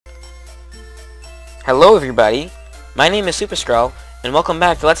Hello everybody, my name is Superscrull, and welcome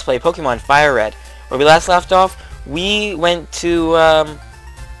back to Let's Play Pokemon Fire Red. Where we last left off, we went to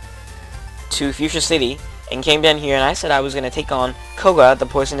Fuchsia City, and came down here, and I said I was going to take on Koga, the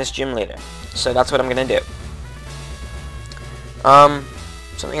poisonous gym leader. So that's what I'm going to do.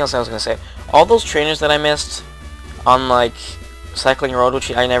 Something else I was going to say. All those trainers that I missed on, like, Cycling Road,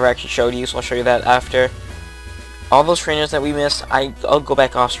 which I never actually showed you, so I'll show you that after. All those trainers that we missed, I'll go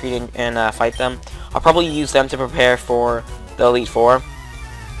back off screen and fight them. I'll probably use them to prepare for the Elite Four,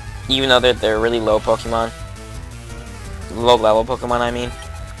 even though they're really low Pokemon. Low level Pokemon, I mean.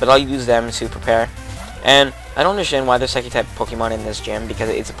 But I'll use them to prepare. And I don't understand why there's Psychic type Pokemon in this gym, because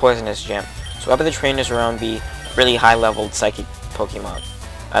it's a poisonous gym. So why would the trainers around be really high leveled Psychic Pokemon?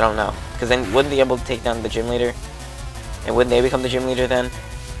 I don't know. Because then wouldn't they be able to take down the gym leader? And wouldn't they become the gym leader then?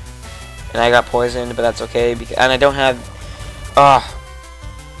 And I got poisoned, but that's okay. And I don't have...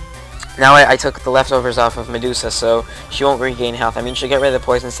 Now I took the leftovers off of Medusa, so she won't regain health. I mean, she'll get rid of the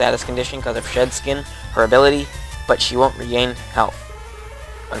poison status condition because of Shed Skin, her ability, but she won't regain health,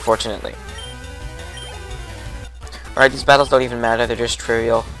 unfortunately. Alright, these battles don't even matter, they're just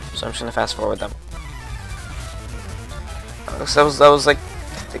trivial, so I'm just gonna fast forward them. So I was like,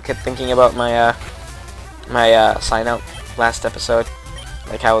 kept thinking about my, sign out last episode,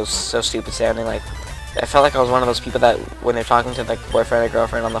 like how it was so stupid sounding. Like, I felt like I was one of those people that when they're talking to like boyfriend or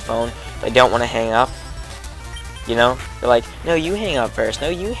girlfriend on the phone, they don't want to hang up. You know? They're like, no, you hang up first. No,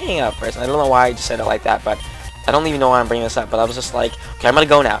 you hang up first. And I don't know why I just said it like that, but I don't even know why I'm bringing this up. But I was just like, okay, I'm gonna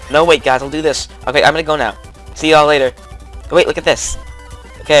go now. No, wait, guys, I'll do this. Okay, I'm gonna go now. See y'all later. Oh, wait, look at this.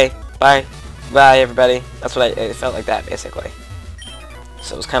 Okay, bye. Bye, everybody. That's what it felt like that, basically.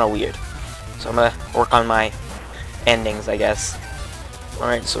 So it was kind of weird. So I'm gonna work on my endings, I guess.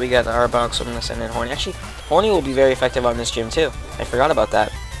 Alright, so we got the Arbok, so I'm gonna send in Horny. Actually, Horny will be very effective on this gym too. I forgot about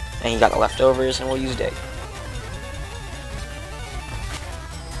that. And he got the leftovers, and we'll use Dig.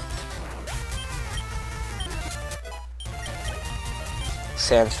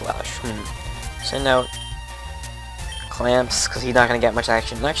 Sand Slash. Send out Clamps, because he's not gonna get much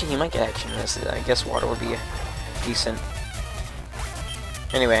action. Actually, he might get action. I guess Water would be decent.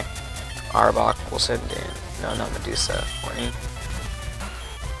 Anyway, Arbok will send in. No, not Medusa. Horny.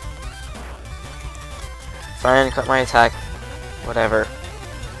 Fine, cut my attack. Whatever.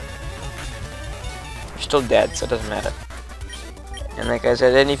 You're still dead, so it doesn't matter. And like I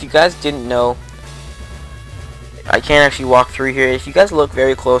said, and if you guys didn't know, I can't actually walk through here. If you guys look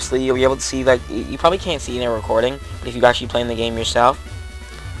very closely, you'll be able to see, like, you probably can't see in a recording, but if you're actually playing the game yourself,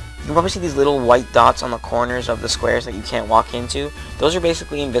 you can probably see these little white dots on the corners of the squares that you can't walk into. Those are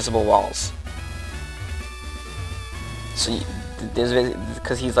basically invisible walls. So,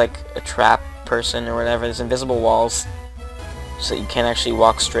 because he's like a trap person or whatever, there's invisible walls, so you can't actually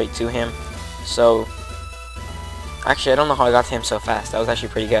walk straight to him. So, actually, I don't know how I got to him so fast. That was actually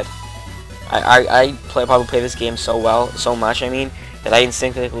pretty good. I probably play this game so much, I mean, that I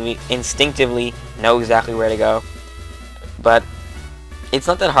instinctively know exactly where to go. But it's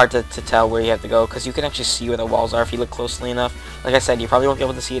not that hard to tell where you have to go, because you can actually see where the walls are if you look closely enough. Like I said, you probably won't be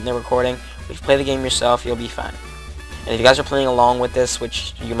able to see it in the recording, but if you play the game yourself, you'll be fine. And if you guys are playing along with this,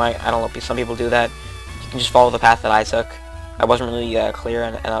 which you might, I don't know, some people do that, you can just follow the path that I took. I wasn't really clear,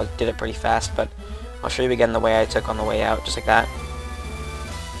 and I did it pretty fast, but I'll show you again the way I took on the way out, just like that.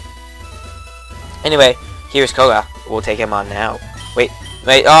 Anyway, here's Koga. We'll take him on now. Wait,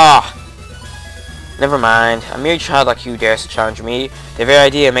 never mind. A mere child like you dares to challenge me. The very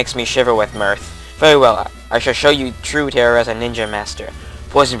idea makes me shiver with mirth. Very well, I shall show you true terror as a ninja master.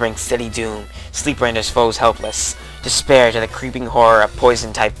 Poison brings steady doom. Sleep renders foes helpless. Despair to the creeping horror of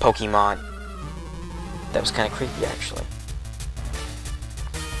poison-type Pokemon. That was kind of creepy, actually.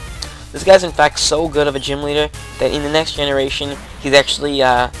 This guy's in fact so good of a gym leader that in the next generation, he's actually, he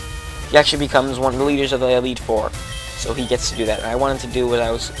actually becomes one of the leaders of the Elite Four. So he gets to do that. And I wanted to do what I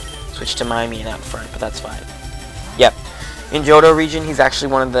was switched to Miami and out front, but that's fine. Yep. In Johto region, he's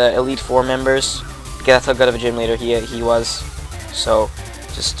actually one of the Elite Four members. Because that's how good of a gym leader he was. So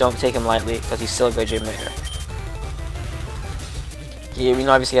just don't take him lightly, because he's still a good gym leader. He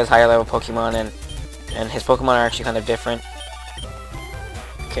obviously has higher level Pokemon, and his Pokemon are actually kind of different.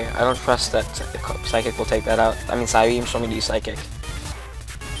 Okay, I don't trust that Psychic will take that out. I mean, Psybeam, so I'm gonna use Psychic.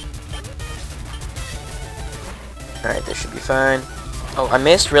 Alright, this should be fine. Oh, I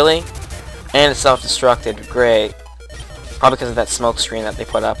missed, really? And it's self-destructed. Great. Probably because of that smoke screen that they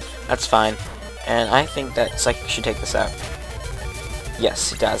put up. That's fine. And I think that Psychic should take this out.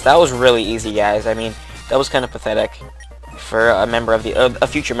 Yes, it does. That was really easy, guys. I mean, that was kind of pathetic for a member of the a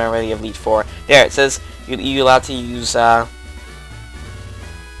future member of the Elite Four. There, it says you're allowed to use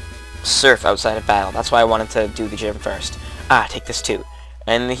Surf outside of battle. That's why I wanted to do the gym first. Ah, take this too.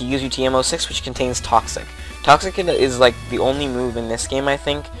 And he gives you TMO6, which contains Toxic. Toxic is like the only move in this game, I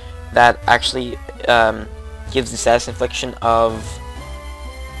think, that actually gives the status infliction of...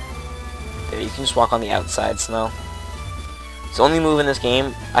 There, you can just walk on the outside, Snow. It's the only move in this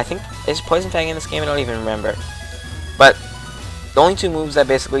game. I think, is Poison Fang in this game? I don't even remember. But the only two moves that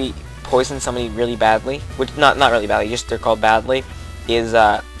basically poison somebody really badly, which not really badly, just they're called badly, is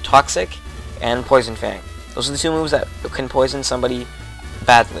Toxic and Poison Fang. Those are the two moves that can poison somebody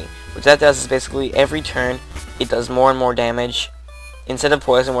badly. What that does is basically every turn it does more and more damage. Instead of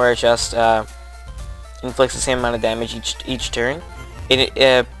poison, where it just inflicts the same amount of damage each turn,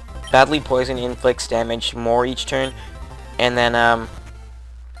 it badly poison inflicts damage more each turn, and then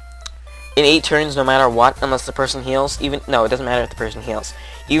in 8 turns, no matter what, unless the person heals, no, it doesn't matter if the person heals.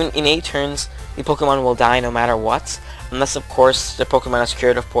 Even in 8 turns, the Pokemon will die no matter what, unless of course the Pokemon is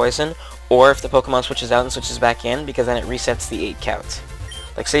cured of poison, or if the Pokemon switches out and switches back in, because then it resets the 8 count.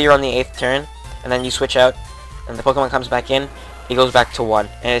 Like say you're on the 8th turn, and then you switch out, and the Pokemon comes back in, it goes back to 1,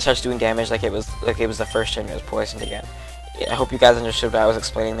 and it starts doing damage like it was the first turn it was poisoned again. I hope you guys understood what I was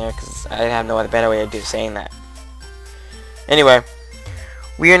explaining there, because I have no other better way of saying that. Anyway,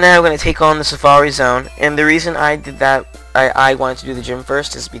 we are now going to take on the Safari Zone, and the reason I did that, I wanted to do the gym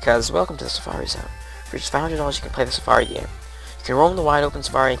first, is because, welcome to the Safari Zone. For just $500 you can play the Safari game. You can roam the wide open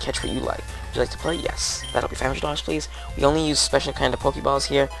Safari and catch what you like. Would you like to play? Yes. That'll be $500 please. We only use special kind of Pokeballs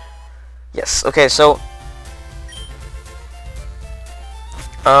here. Yes, okay, so...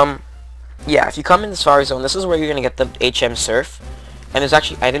 yeah, if you come in the Safari Zone, this is where you're going to get the HM Surf. And there's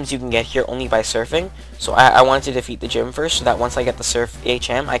actually items you can get here only by surfing. So I wanted to defeat the gym first, so that once I get the Surf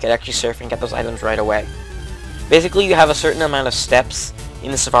HM, I could actually surf and get those items right away. Basically, you have a certain amount of steps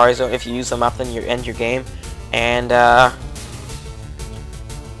in the Safari Zone. If you use them up, then you end your game. And,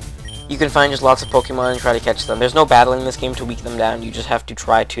 you can find just lots of Pokemon and try to catch them. There's no battling in this game to weaken them down. You just have to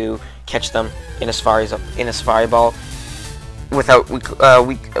try to catch them in a Safari Ball without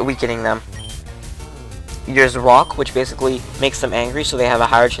weakening them. There's Rock, which basically makes them angry, so they have a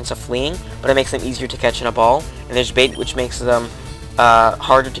higher chance of fleeing, but it makes them easier to catch in a ball. And there's Bait, which makes them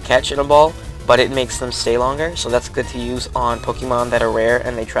harder to catch in a ball, but it makes them stay longer, so that's good to use on Pokemon that are rare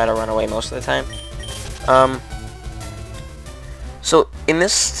and they try to run away most of the time. So in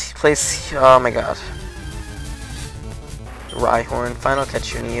this place, oh my god, Rhyhorn, final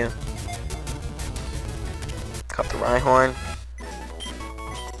catch your Mew. Caught the Rhyhorn.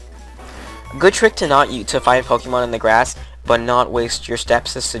 A good trick to find Pokemon in the grass, but not waste your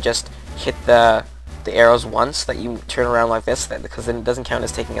steps, is to just hit the arrows once, that you turn around like this, because then it doesn't count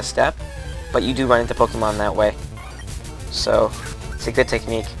as taking a step, but you do run into Pokemon that way. So it's a good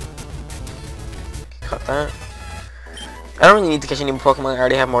technique. Caught that. I don't really need to catch any more Pokemon. I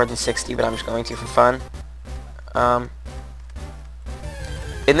already have more than 60, but I'm just going to for fun.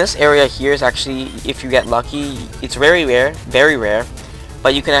 In this area here is actually, if you get lucky, it's very rare,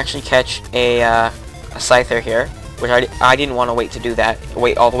 but you can actually catch a Scyther here, which I didn't want to wait to do that,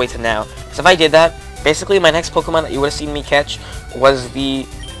 wait all the way to now. Because if I did that, basically my next Pokemon that you would have seen me catch was the,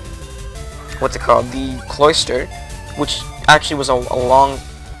 what's it called, the Cloyster, which actually was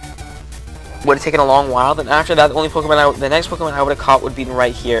would have taken a long while. Then after that, the next Pokemon I would have caught would be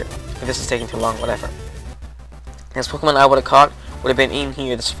right here. If this is taking too long, whatever. Next Pokemon I would have caught would have been in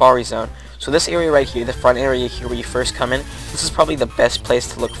here, the Safari Zone. So this area right here, the front area here where you first come in, this is probably the best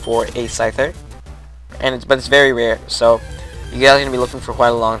place to look for a Scyther. But it's very rare, so you guys are going to be looking for quite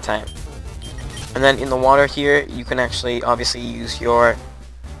a long time. And then in the water here, you can actually obviously use your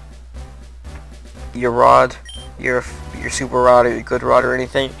rod, your super rod or your good rod or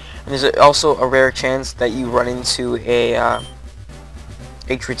anything. And there's also a rare chance that you run into a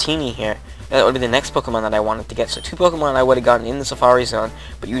Dratini here. That would be the next Pokemon that I wanted to get. So 2 Pokemon I would have gotten in the Safari Zone,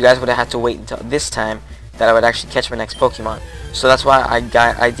 but you guys would have had to wait until this time that I would actually catch my next Pokemon. So that's why I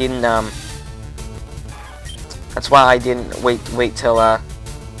didn't wait till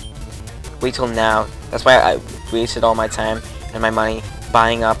now. That's why I wasted all my time and my money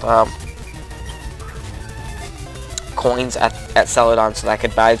buying up coins at Celadon so that I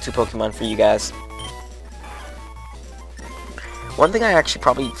could buy 2 Pokemon for you guys. One thing I actually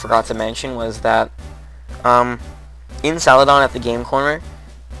probably forgot to mention was that in Celadon at the game corner,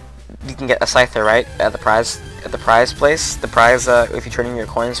 you can get a Scyther, right, at the prize place. The prize, if you turn in your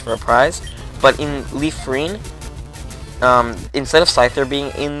coins for a prize. But in Leaf Green, instead of Scyther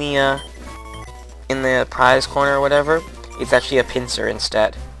being in the prize corner or whatever, it's actually a Pinsir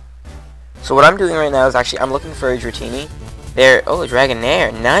instead. So what I'm doing right now is actually I'm looking for a Dratini. There, oh, a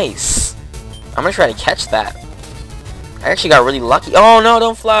Dragonair, nice. I'm gonna try to catch that. I actually got really lucky. Oh no,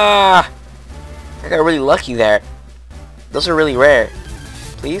 don't fly! I got really lucky there. Those are really rare.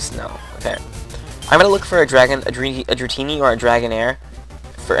 Please? No. Okay. I'm gonna look for a Dratini or a Dragonair.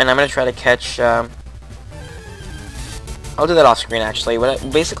 And I'm gonna try to catch, I'll do that off screen actually.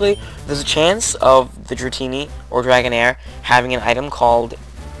 Basically, there's a chance of the Dratini or Dragonair having an item called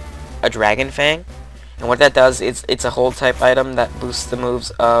a Dragon Fang. And what that does is it's a hold type item that boosts the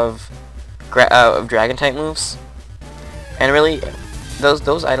moves of Dragon type moves. And really,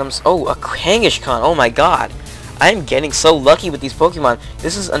 those items. Oh, a Kangaskhan! Oh my God, I'm getting so lucky with these Pokemon.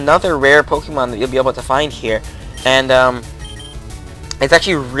 This is another rare Pokemon that you'll be able to find here, and it's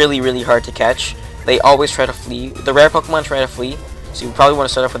actually really hard to catch. They always try to flee. The rare Pokemon try to flee, so you probably want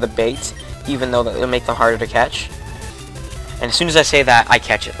to start off with a bait, even though it'll make them harder to catch. And as soon as I say that, I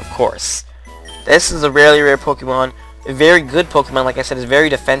catch it, of course. This is a really rare Pokemon. A very good Pokemon, like I said, is very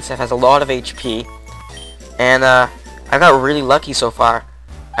defensive, has a lot of HP. And I got really lucky so far.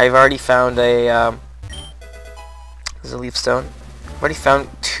 I've already found a there's a Leaf Stone. I've already found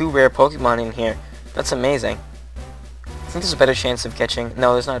 2 rare Pokemon in here. That's amazing. I think there's a better chance of catching.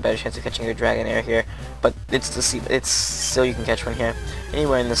 No, there's not a better chance of catching a Dragonair here, but it's still you can catch one here.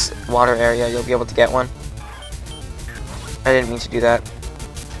 Anywhere in this water area, you'll be able to get one. I didn't mean to do that.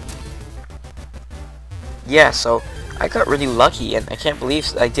 Yeah, so I got really lucky, and I can't believe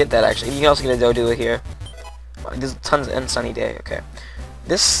I did that actually. You can also get a Doduo here. There's tons and sunny day. Okay,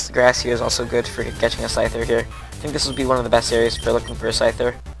 this grass here is also good for catching a Scyther here. I think this would be one of the best areas for looking for a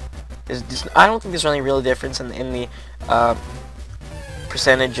Scyther. I don't think there's any real difference in the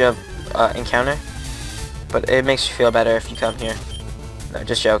percentage of encounter, but it makes you feel better if you come here. No,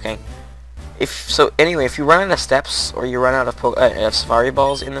 just joking. Anyway, if you run out of steps or you run out of Safari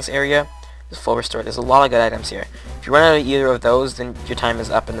Balls in this area, there's full restore. There's a lot of good items here. If you run out of either of those, then your time is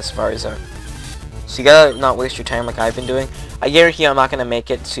up in the Safari Zone. So you gotta not waste your time like I've been doing. I guarantee I'm not gonna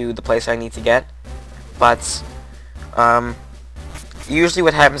make it to the place I need to get, but usually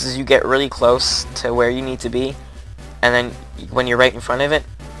what happens is you get really close to where you need to be, and then when you're right in front of it,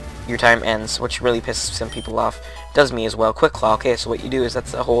 your time ends, which really pisses some people off. It does me as well. Quick Claw. Okay, so what you do is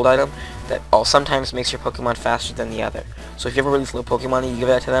that's a hold item that sometimes makes your Pokemon faster than the other. So if you have a really slow Pokemon and you give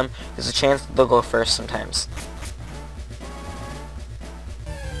that to them, there's a chance they'll go first sometimes.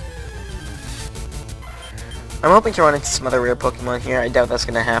 I'm hoping to run into some other rare Pokemon here. I doubt that's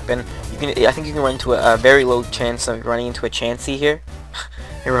gonna happen. I think you can run into a very low chance of running into a Chansey here.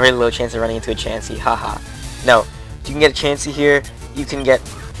 A very low chance of running into a Chansey. Haha. No, if you can get a Chansey here, you can get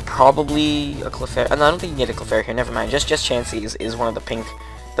probably a Clefairy. No, I don't think you can get a Clefairy here. Never mind. Just Chansey is one of the pink,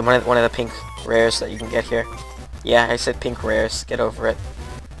 one of the pink rares that you can get here. Yeah, I said pink rares. Get over it.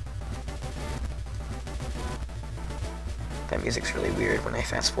 That music's really weird when I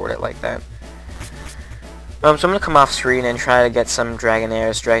fast forward it like that. So I'm gonna come off screen and try to get some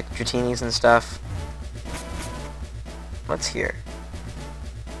Dragonairs, Dratinis and stuff. What's here?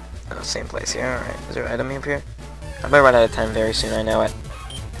 Oh, same place here. Alright, is there an item up here? I'm gonna run out of time very soon, I know it.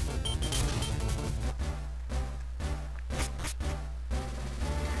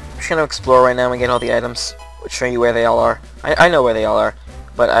 I'm just gonna explore right now and get all the items. I'll show you where they all are. I know where they all are,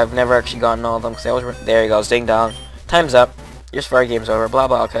 but I've never actually gotten all of them because they always there you go, ding dong. Time's up. Your Safari game's over. Blah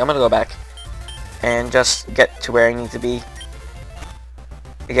blah. Okay, I'm gonna go back and just get to where I need to be.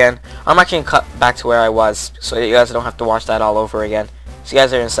 Again, I'm actually gonna cut back to where I was, so you guys don't have to watch that all over again. See you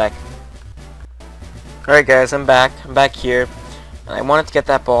guys there in a sec. Alright guys, I'm back. I'm back here. And I wanted to get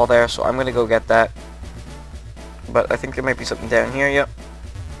that ball there, so I'm gonna go get that. But I think there might be something down here, yep.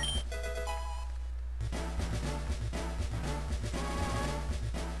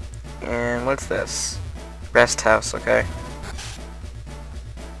 And what's this? Rest house, okay.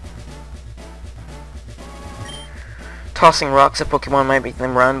 Tossing rocks at Pokemon might make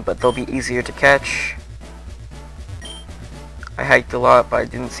them run, but they'll be easier to catch. I hiked a lot, but I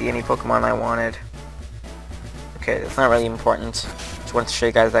didn't see any Pokemon I wanted. Okay, that's not really important. Just wanted to show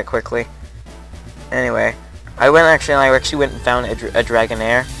you guys that quickly. Anyway, I actually went and found a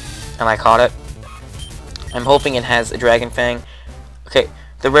Dragonair, and I caught it. I'm hoping it has a Dragon Fang. Okay,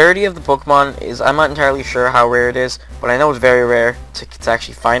 the rarity of the Pokemon is, I'm not entirely sure how rare it is, but I know it's very rare to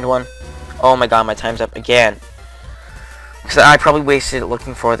actually find one. Oh my god, my time's up again. Because I probably wasted it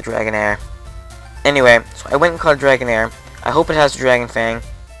looking for the Dragonair. Anyway, so I went and caught a Dragonair. I hope it has a Dragon Fang.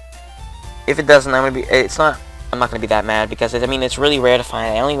 If it doesn't, I'm not gonna be that mad because it's really rare to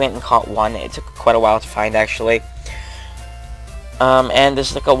find. I only went and caught one. It took quite a while to find actually. And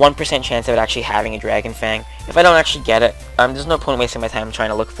there's like a 1% chance of it actually having a Dragon Fang. If I don't actually get it, there's no point wasting my time trying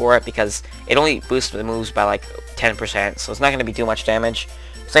to look for it because it only boosts the moves by like 10%, so it's not gonna be too much damage.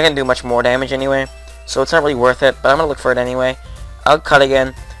 It's not gonna do much more damage anyway. so it's not really worth it, but I'm gonna look for it anyway. I'll cut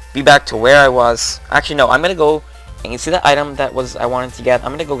again, be back to where I was. Actually, no, I'm gonna go, and you see that item that was I wanted to get?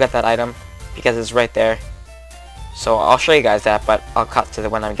 I'm gonna go get that item, because it's right there. So I'll show you guys that, but I'll cut to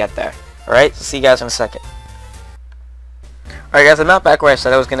when I get there. Alright, so see you guys in a second. Alright guys, I'm not back where I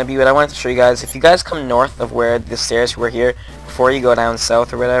said I was going to be, but I wanted to show you guys. If you guys come north of where the stairs were here, before you go down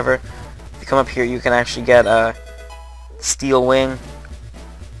south or whatever, if you come up here, you can actually get a steel wing.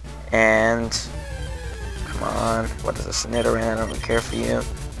 And, come on, what is this? Nidoran, I don't really care for you.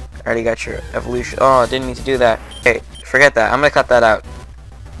 I already got your evolution. Oh, I didn't mean to do that. Okay, forget that. I'm going to cut that out.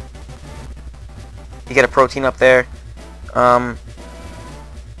 You get a protein up there.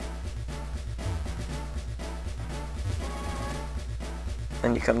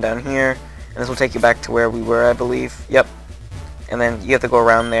 Then you come down here, and this will take you back to where we were, I believe. Yep. And then you have to go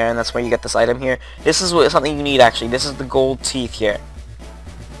around there, and that's where you get this item here. This is something you need, actually. This is the gold teeth here.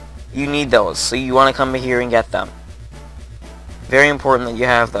 You need those, so you want to come here and get them. Very important that you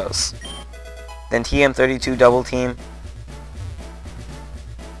have those. Then TM32 double team.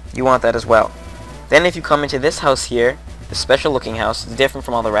 You want that as well. Then if you come into this house here, the special looking house, it's different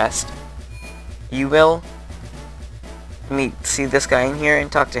from all the rest, you will see this guy in here and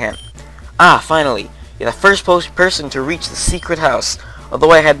talk to him. Ah, finally! You're the first person to reach the secret house.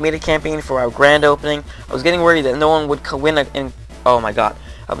 Although I had made a campaign for our grand opening, I was getting worried that no one would win oh my god.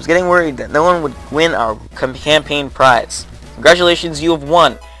 I was getting worried that no one would win our campaign prize. Congratulations, you have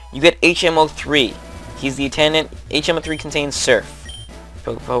won! You get HMO3. He's the attendant. HMO3 contains Surf.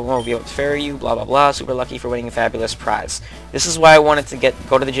 Pokemon will be able to ferry you, blah blah blah. Super lucky for winning a fabulous prize. This is why I wanted to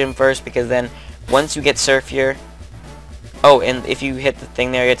go to the gym first, because then once you get Surf here. Oh, and if you hit the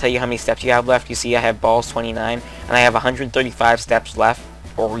thing there, it'll tell you how many steps you have left. You see I have balls 29, and I have 135 steps left,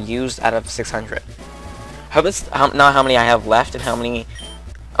 or used out of 600. Not how many I have left, and how many...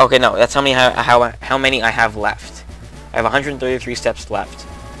 Okay, no, that's how many I have left. I have 133 steps left,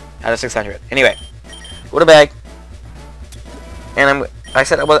 out of 600. Anyway, go to bag, and I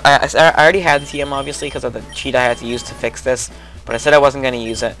already had the TM, obviously, because of the cheat I had to use to fix this, but I said I wasn't going to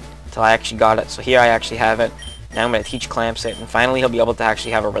use it until I actually got it, so here I actually have it. Now I'm going to teach Clamps it, and finally he'll be able to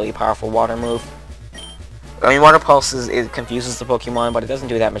actually have a really powerful water move. I mean, Water Pulse it confuses the Pokemon, but it doesn't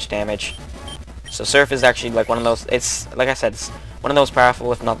do that much damage. So Surf is actually like one of those, it's, like I said, it's one of the most powerful,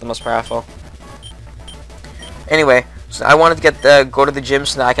 if not the most powerful. Anyway, so I wanted to go to the gym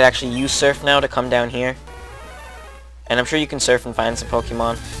so that I could actually use Surf now to come down here. And I'm sure you can surf and find some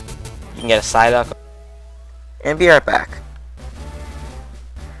Pokemon. You can get a Psyduck. And be right back.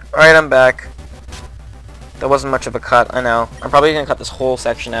 Alright, I'm back. That wasn't much of a cut, I know. I'm probably going to cut this whole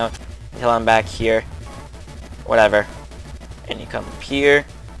section out until I'm back here. Whatever. And you come up here.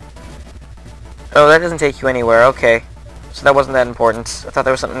 Oh, that doesn't take you anywhere, okay. So that wasn't that important. I thought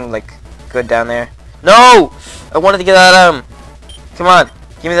there was something, like, good down there. No! I wanted to get that item! Come on,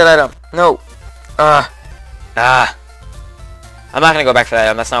 give me that item. No. I'm not going to go back for that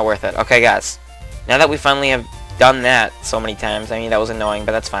item, that's not worth it. Okay, guys. Now that we finally have done that so many times, I mean, that was annoying,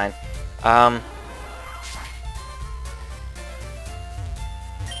 but that's fine.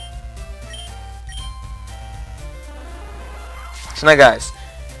 So now guys,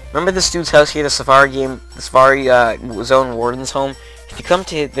 remember this dude's house here, the Safari Zone Warden's home? If you come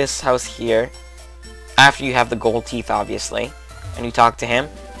to this house here, after you have the gold teeth obviously, and you talk to him,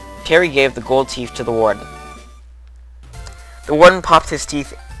 Terry gave the gold teeth to the Warden. The Warden popped his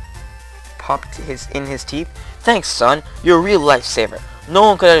teeth in his teeth. Thanks, son, you're a real lifesaver. No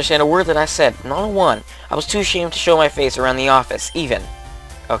one could understand a word that I said, not a one. I was too ashamed to show my face around the office, even.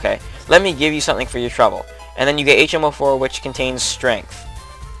 Okay, let me give you something for your trouble. And then you get HMO4, which contains Strength.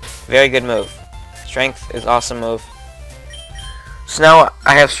 Very good move. Strength is awesome move. So now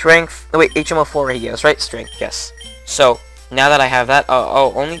I have Strength. Oh wait, HMO4 he gives, right? Strength, yes. So now that I have that,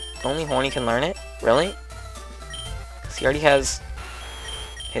 only Horny can learn it? Really? Because he already has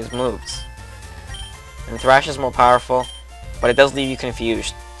his moves. And Thrash is more powerful, but it does leave you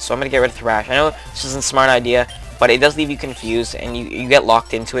confused. So I'm gonna get rid of Thrash. I know this isn't a smart idea, but it does leave you confused, and you get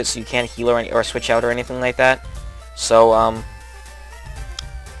locked into it, so you can't heal or switch out or anything like that. So,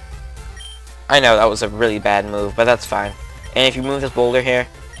 I know that was a really bad move, but that's fine. And if you move this boulder here,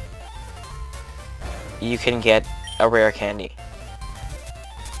 you can get a rare candy.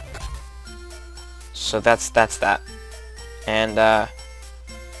 So that's that. And,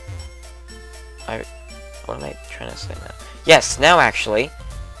 what am I trying to say now? Yes, now actually,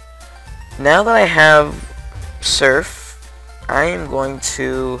 now that I have Surf, I am going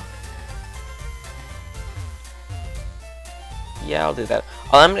to... Yeah, I'll do that.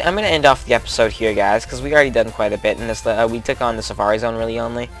 I'm going to end off the episode here, guys, because we already done quite a bit in this. We took on the Safari Zone really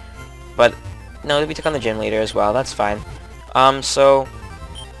only. But No, we took on the gym leader as well. That's fine. So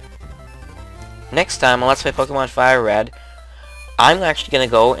next time on Let's Play Pokemon Fire Red, I'm actually gonna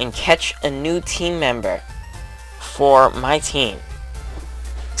go and catch a new team member for my team.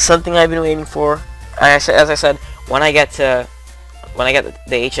 Something I've been waiting for. As I said, when I get the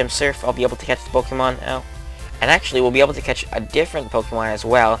HM Surf, I'll be able to catch the Pokemon now. And actually, we'll be able to catch a different Pokemon as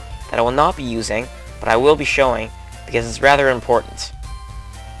well that I will not be using, but I will be showing because it's rather important.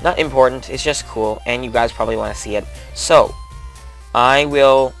 Not important, it's just cool, and you guys probably want to see it. So, I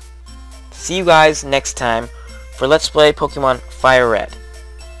will see you guys next time for Let's Play Pokemon Fire Red.